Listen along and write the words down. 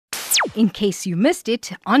in case you missed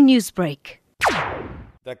it on Newsbreak.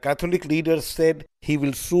 The Catholic leader said he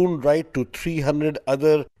will soon write to 300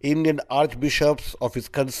 other Indian archbishops of his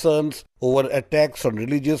concerns over attacks on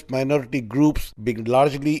religious minority groups being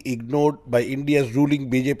largely ignored by India's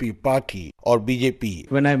ruling BJP party or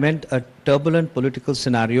BJP. When I meant a turbulent political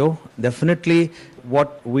scenario, definitely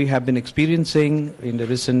what we have been experiencing in the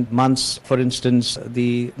recent months, for instance,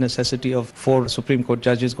 the necessity of 4 Supreme Court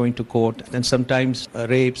judges going to court, and sometimes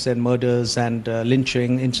rapes and murders and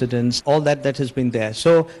lynching incidents, all that has been there.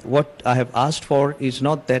 So what I have asked for is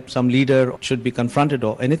not that some leader should be confronted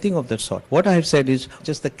or anything of that sort. What I have said is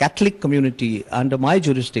just the Catholic community under my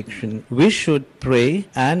jurisdiction, we should pray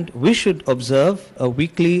and we should observe a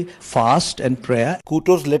weekly fast and prayer.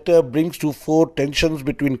 Kuto's letter brings to fore tensions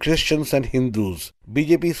between Christians and Hindus.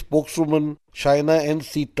 BJP spokeswoman Shaina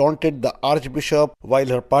NC taunted the Archbishop while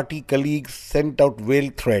her party colleagues sent out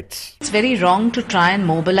veiled threats. It's very wrong to try and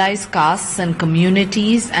mobilize castes and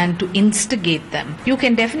communities and to instigate them. You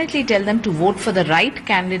can definitely tell them to vote for the right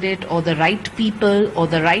candidate or the right people or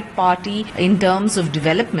the right party in terms of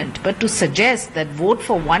development, but to suggest that vote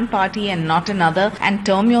for one party and not another and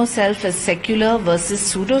term yourself as secular versus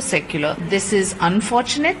pseudo-secular, this is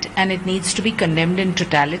unfortunate and it needs to be condemned in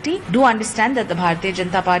totality. Do understand that the Bharatiya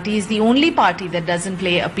Janata Party is the only party that doesn't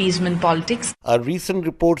play appeasement politics. A recent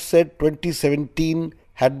report said 2017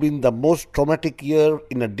 had been the most traumatic year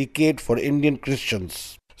in a decade for Indian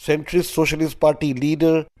Christians. Centrist Socialist Party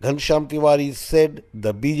leader Ghanshyam Tiwari said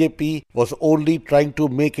the BJP was only trying to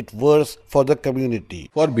make it worse for the community.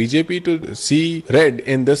 For BJP to see red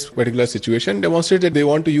in this particular situation demonstrates that they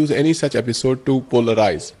want to use any such episode to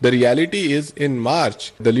polarize. The reality is, in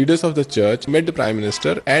March, the leaders of the church met the Prime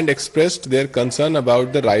Minister and expressed their concern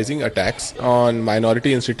about the rising attacks on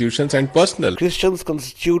minority institutions and personal. Christians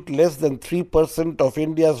constitute less than 3% of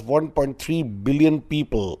India's 1.3 billion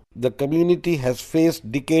people. The community has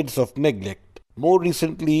faced decades of neglect. More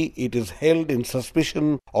recently, it is held in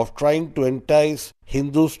suspicion of trying to entice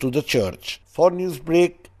Hindus to the church. For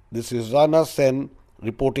Newsbreak, this is Rana Sen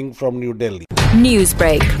reporting from New Delhi.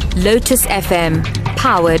 Newsbreak, Lotus FM,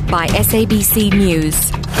 powered by SABC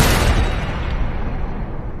News.